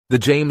The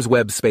James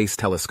Webb Space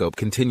Telescope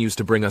continues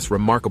to bring us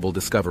remarkable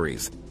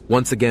discoveries,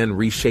 once again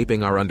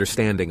reshaping our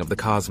understanding of the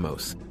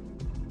cosmos.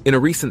 In a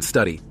recent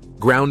study,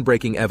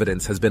 groundbreaking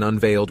evidence has been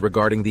unveiled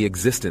regarding the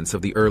existence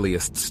of the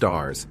earliest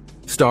stars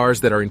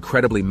that are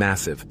incredibly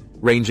massive,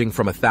 ranging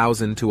from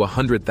 1,000 to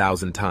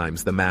 100,000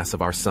 times the mass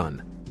of our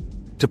Sun.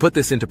 To put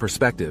this into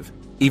perspective,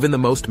 even the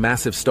most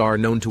massive star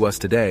known to us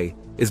today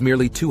is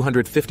merely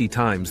 250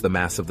 times the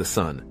mass of the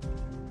Sun.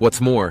 What's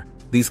more,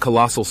 these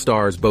colossal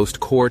stars boast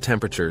core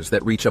temperatures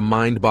that reach a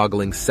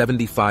mind-boggling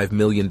 75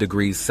 million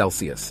degrees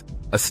Celsius,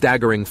 a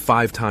staggering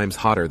 5 times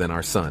hotter than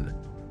our Sun.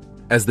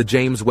 As the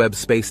James Webb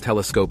Space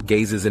Telescope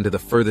gazes into the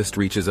furthest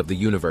reaches of the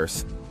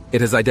universe,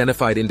 it has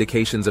identified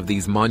indications of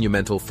these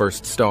monumental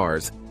first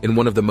stars in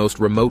one of the most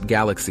remote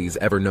galaxies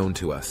ever known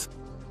to us.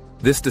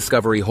 This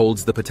discovery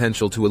holds the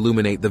potential to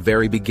illuminate the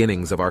very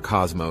beginnings of our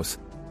cosmos,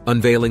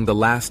 unveiling the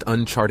last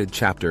uncharted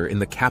chapter in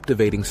the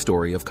captivating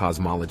story of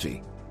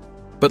cosmology.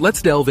 But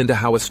let's delve into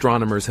how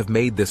astronomers have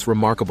made this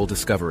remarkable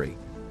discovery.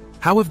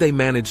 How have they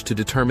managed to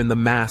determine the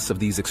mass of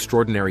these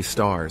extraordinary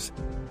stars?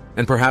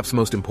 And perhaps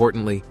most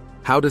importantly,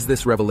 how does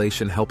this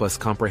revelation help us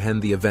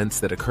comprehend the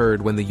events that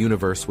occurred when the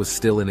universe was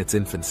still in its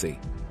infancy?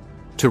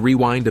 To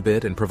rewind a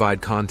bit and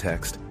provide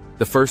context,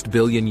 the first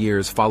billion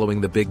years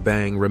following the Big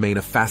Bang remain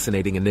a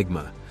fascinating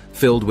enigma,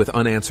 filled with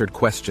unanswered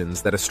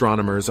questions that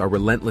astronomers are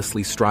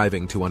relentlessly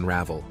striving to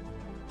unravel.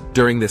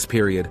 During this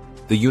period,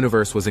 the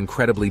universe was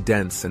incredibly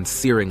dense and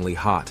searingly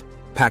hot,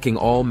 packing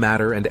all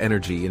matter and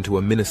energy into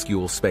a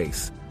minuscule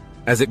space.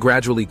 As it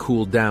gradually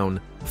cooled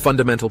down,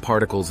 fundamental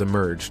particles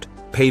emerged,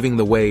 paving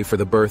the way for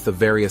the birth of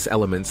various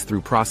elements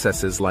through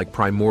processes like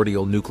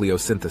primordial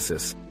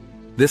nucleosynthesis.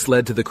 This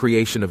led to the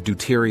creation of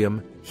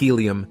deuterium,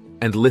 helium,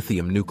 and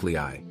lithium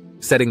nuclei,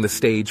 setting the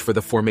stage for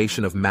the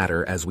formation of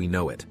matter as we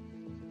know it.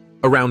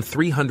 Around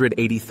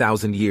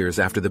 380,000 years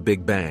after the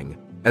Big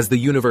Bang, as the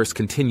universe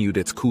continued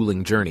its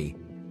cooling journey,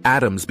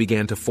 atoms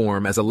began to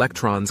form as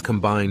electrons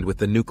combined with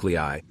the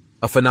nuclei,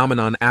 a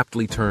phenomenon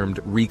aptly termed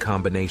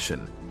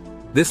recombination.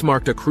 This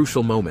marked a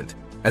crucial moment,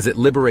 as it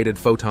liberated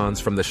photons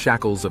from the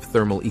shackles of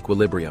thermal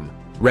equilibrium,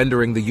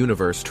 rendering the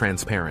universe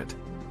transparent.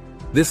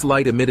 This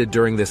light emitted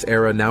during this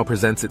era now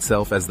presents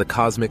itself as the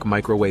cosmic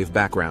microwave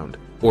background,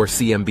 or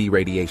CMB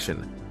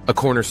radiation, a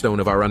cornerstone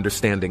of our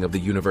understanding of the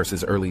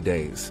universe's early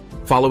days.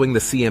 Following the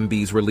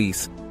CMB's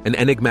release, an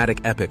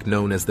enigmatic epoch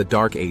known as the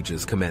Dark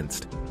Ages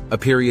commenced, a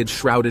period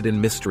shrouded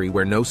in mystery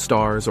where no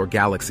stars or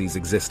galaxies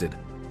existed.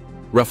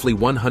 Roughly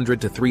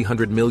 100 to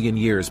 300 million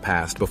years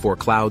passed before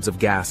clouds of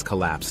gas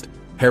collapsed,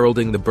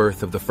 heralding the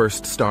birth of the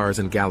first stars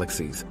and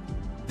galaxies.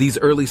 These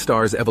early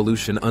stars'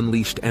 evolution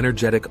unleashed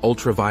energetic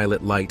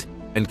ultraviolet light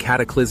and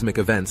cataclysmic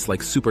events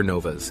like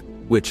supernovas,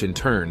 which in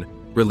turn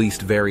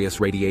released various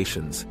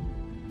radiations.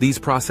 These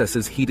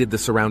processes heated the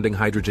surrounding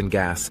hydrogen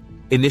gas,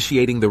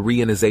 initiating the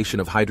reionization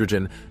of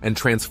hydrogen and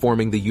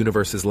transforming the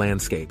universe's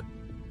landscape.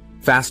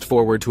 Fast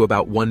forward to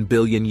about 1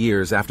 billion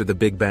years after the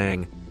Big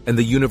Bang, and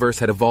the universe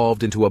had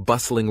evolved into a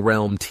bustling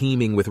realm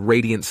teeming with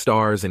radiant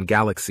stars and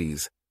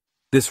galaxies.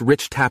 This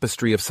rich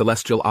tapestry of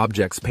celestial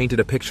objects painted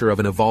a picture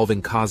of an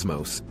evolving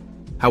cosmos.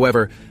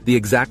 However, the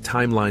exact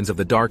timelines of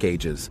the Dark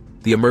Ages,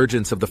 the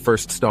emergence of the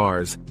first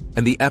stars,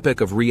 and the epoch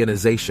of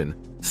reionization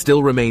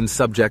still remain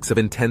subjects of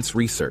intense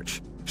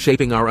research,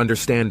 shaping our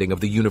understanding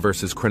of the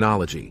universe's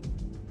chronology.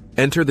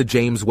 Enter the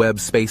James Webb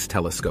Space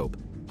Telescope,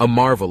 a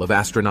marvel of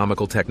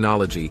astronomical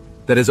technology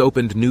that has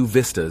opened new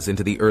vistas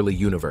into the early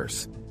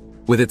universe.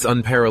 With its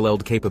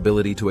unparalleled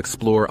capability to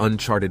explore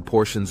uncharted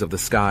portions of the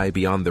sky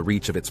beyond the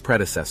reach of its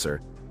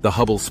predecessor, the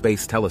Hubble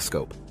Space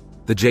Telescope,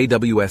 the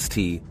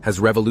JWST has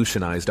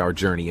revolutionized our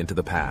journey into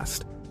the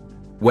past.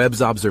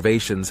 Webb's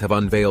observations have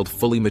unveiled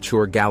fully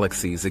mature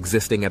galaxies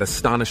existing at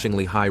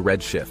astonishingly high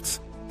redshifts,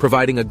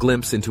 providing a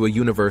glimpse into a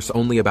universe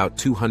only about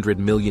 200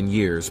 million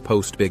years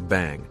post-Big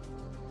Bang.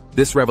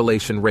 This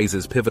revelation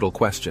raises pivotal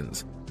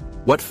questions.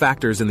 What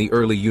factors in the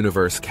early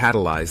universe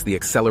catalyzed the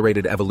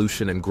accelerated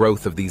evolution and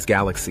growth of these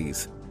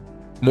galaxies?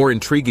 More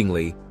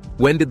intriguingly,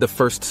 when did the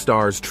first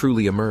stars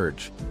truly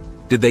emerge?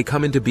 Did they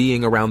come into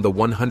being around the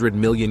 100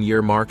 million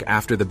year mark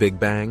after the Big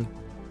Bang?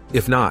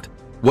 If not,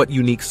 what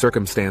unique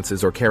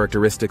circumstances or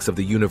characteristics of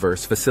the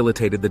universe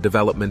facilitated the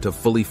development of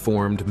fully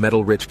formed,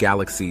 metal-rich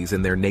galaxies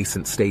in their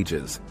nascent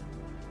stages?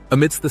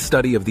 Amidst the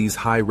study of these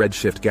high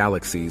redshift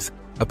galaxies,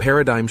 a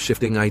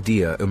paradigm-shifting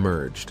idea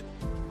emerged.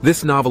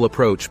 This novel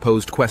approach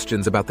posed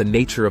questions about the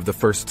nature of the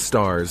first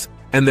stars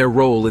and their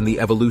role in the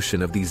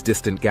evolution of these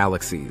distant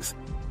galaxies.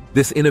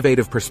 This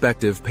innovative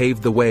perspective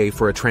paved the way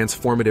for a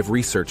transformative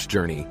research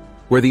journey,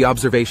 where the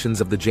observations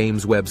of the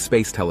James Webb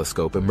Space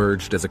Telescope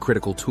emerged as a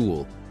critical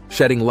tool,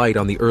 shedding light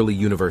on the early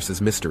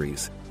universe's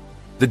mysteries.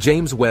 The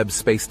James Webb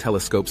Space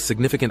Telescope's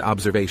significant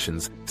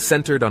observations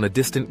centered on a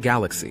distant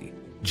galaxy,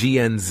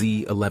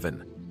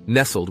 GNZ11,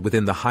 nestled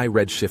within the high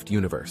redshift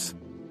universe.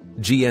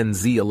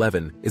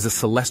 GNZ11 is a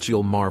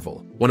celestial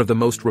marvel, one of the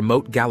most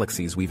remote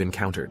galaxies we've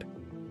encountered.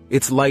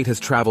 Its light has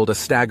traveled a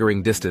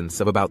staggering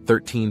distance of about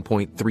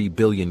 13.3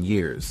 billion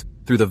years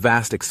through the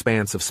vast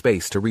expanse of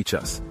space to reach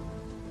us.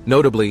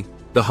 Notably,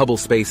 The Hubble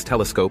Space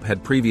Telescope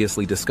had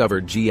previously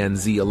discovered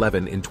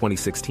GNZ11 in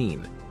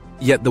 2016.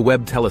 Yet the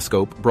Webb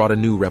telescope brought a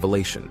new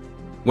revelation.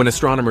 When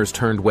astronomers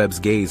turned Webb's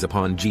gaze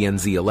upon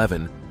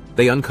GNZ11,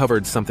 they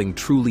uncovered something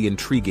truly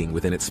intriguing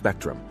within its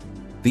spectrum.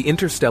 The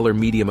interstellar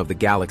medium of the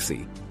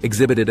galaxy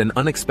exhibited an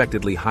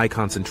unexpectedly high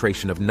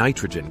concentration of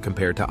nitrogen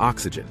compared to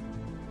oxygen.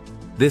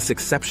 This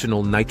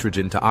exceptional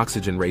nitrogen to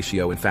oxygen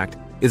ratio, in fact,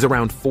 is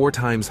around 4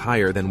 times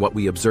higher than what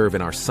we observe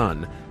in our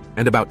Sun,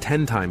 and about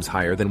 10 times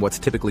higher than what's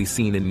typically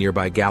seen in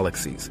nearby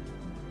galaxies.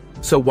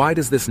 So why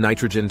does this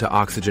nitrogen to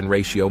oxygen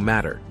ratio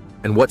matter,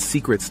 and what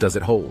secrets does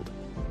it hold?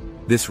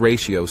 This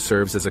ratio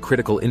serves as a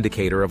critical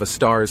indicator of a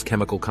star's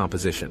chemical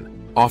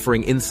composition,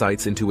 offering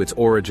insights into its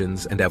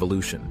origins and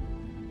evolution.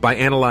 By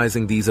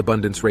analyzing these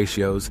abundance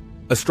ratios,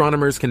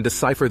 astronomers can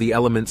decipher the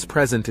elements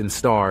present in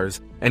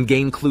stars and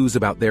gain clues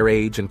about their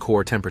age and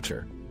core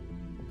temperature.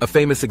 A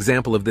famous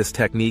example of this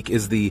technique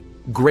is the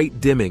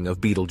Great Dimming of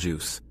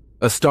Betelgeuse,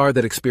 a star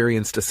that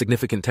experienced a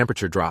significant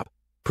temperature drop,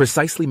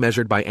 precisely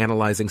measured by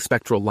analyzing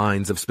spectral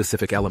lines of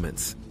specific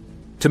elements.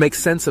 To make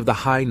sense of the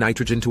high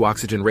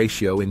nitrogen-to-oxygen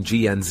ratio in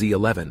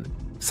GNZ11,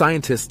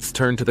 scientists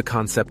turn to the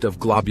concept of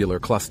globular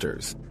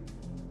clusters.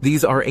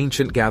 These are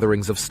ancient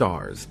gatherings of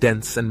stars,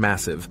 dense and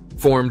massive,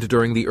 formed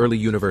during the early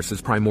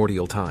universe's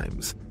primordial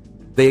times.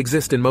 They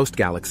exist in most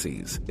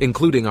galaxies,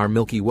 including our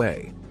Milky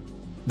Way.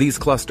 These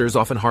clusters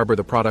often harbor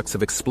the products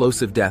of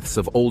explosive deaths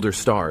of older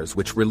stars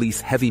which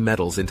release heavy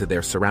metals into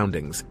their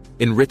surroundings,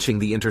 enriching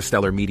the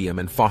interstellar medium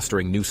and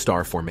fostering new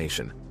star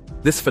formation.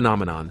 This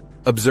phenomenon,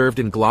 observed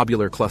in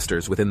globular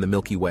clusters within the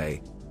Milky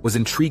Way, was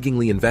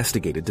intriguingly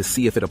investigated to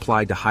see if it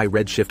applied to high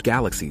redshift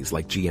galaxies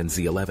like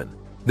GNZ11.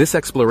 This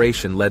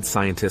exploration led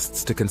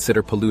scientists to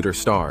consider polluter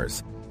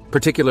stars,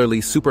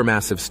 particularly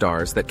supermassive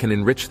stars that can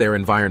enrich their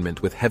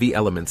environment with heavy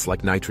elements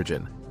like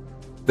nitrogen.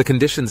 The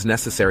conditions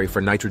necessary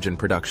for nitrogen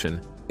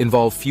production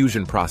involve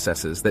fusion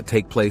processes that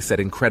take place at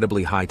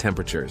incredibly high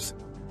temperatures,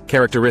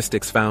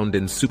 characteristics found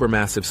in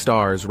supermassive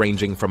stars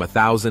ranging from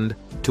 1,000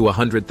 to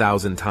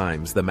 100,000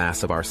 times the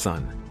mass of our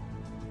Sun.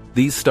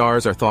 These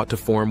stars are thought to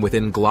form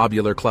within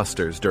globular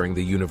clusters during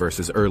the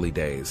universe's early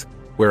days,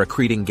 where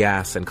accreting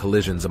gas and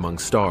collisions among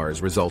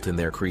stars result in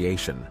their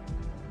creation.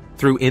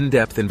 Through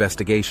in-depth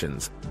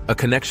investigations, a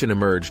connection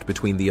emerged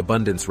between the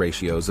abundance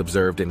ratios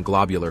observed in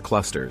globular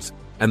clusters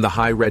and the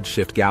high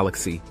redshift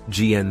galaxy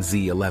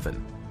GNZ11.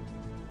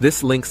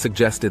 This link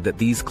suggested that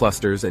these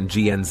clusters and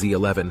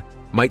GNZ11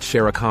 might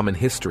share a common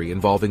history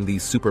involving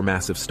these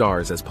supermassive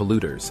stars as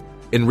polluters,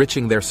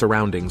 enriching their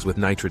surroundings with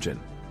nitrogen.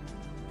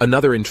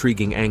 Another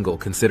intriguing angle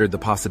considered the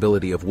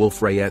possibility of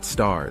Wolf-Rayet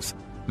stars,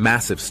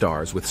 massive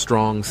stars with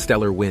strong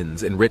stellar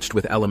winds enriched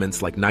with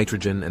elements like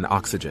nitrogen and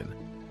oxygen.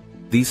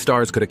 These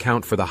stars could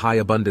account for the high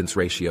abundance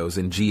ratios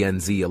in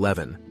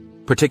GNZ11,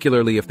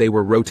 particularly if they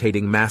were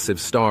rotating massive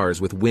stars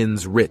with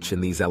winds rich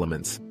in these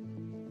elements.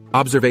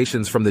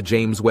 Observations from the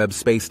James Webb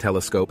Space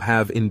Telescope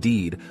have,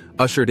 indeed,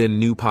 ushered in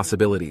new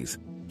possibilities,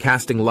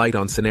 casting light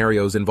on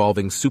scenarios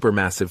involving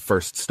supermassive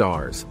first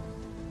stars.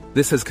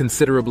 This has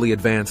considerably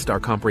advanced our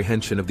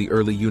comprehension of the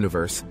early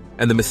universe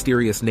and the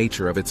mysterious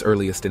nature of its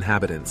earliest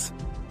inhabitants.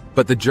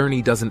 But the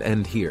journey doesn't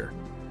end here.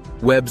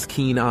 Webb's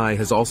keen eye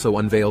has also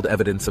unveiled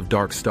evidence of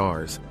dark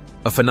stars,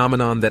 a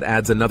phenomenon that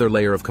adds another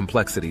layer of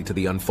complexity to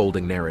the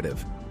unfolding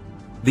narrative.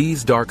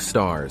 These dark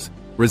stars,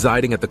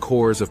 residing at the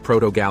cores of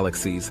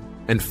proto-galaxies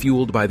and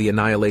fueled by the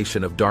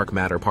annihilation of dark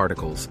matter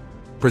particles,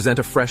 present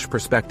a fresh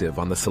perspective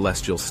on the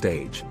celestial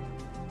stage.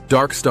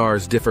 Dark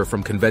stars differ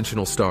from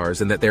conventional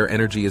stars in that their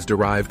energy is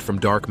derived from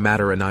dark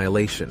matter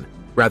annihilation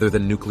rather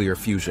than nuclear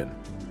fusion.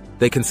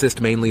 They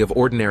consist mainly of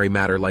ordinary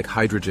matter like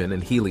hydrogen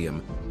and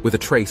helium, with a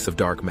trace of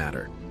dark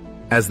matter.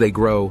 As they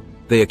grow,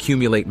 they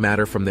accumulate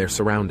matter from their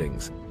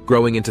surroundings,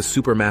 growing into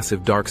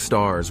supermassive dark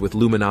stars with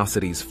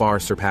luminosities far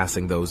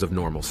surpassing those of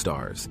normal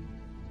stars.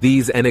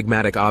 These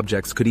enigmatic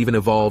objects could even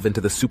evolve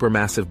into the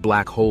supermassive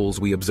black holes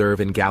we observe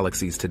in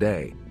galaxies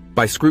today.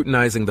 By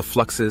scrutinizing the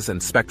fluxes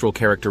and spectral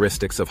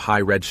characteristics of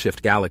high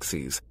redshift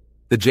galaxies,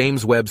 the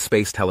James Webb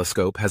Space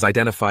Telescope has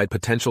identified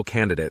potential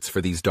candidates for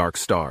these dark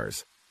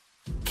stars.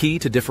 Key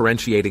to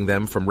differentiating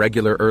them from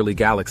regular early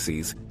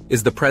galaxies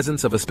is the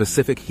presence of a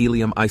specific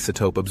helium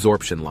isotope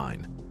absorption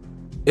line.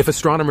 If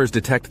astronomers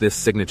detect this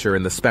signature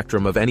in the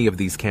spectrum of any of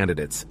these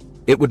candidates,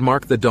 it would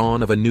mark the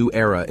dawn of a new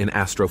era in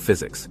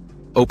astrophysics,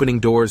 opening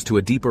doors to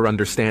a deeper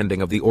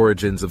understanding of the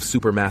origins of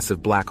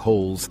supermassive black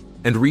holes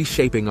and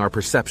reshaping our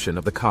perception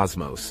of the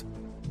cosmos.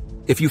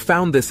 If you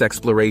found this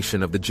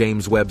exploration of the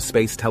James Webb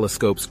Space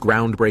Telescope's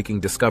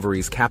groundbreaking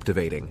discoveries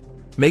captivating,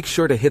 make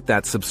sure to hit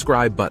that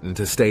subscribe button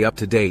to stay up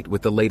to date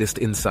with the latest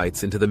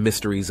insights into the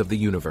mysteries of the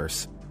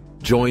universe.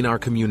 Join our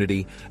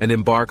community and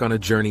embark on a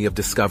journey of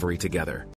discovery together.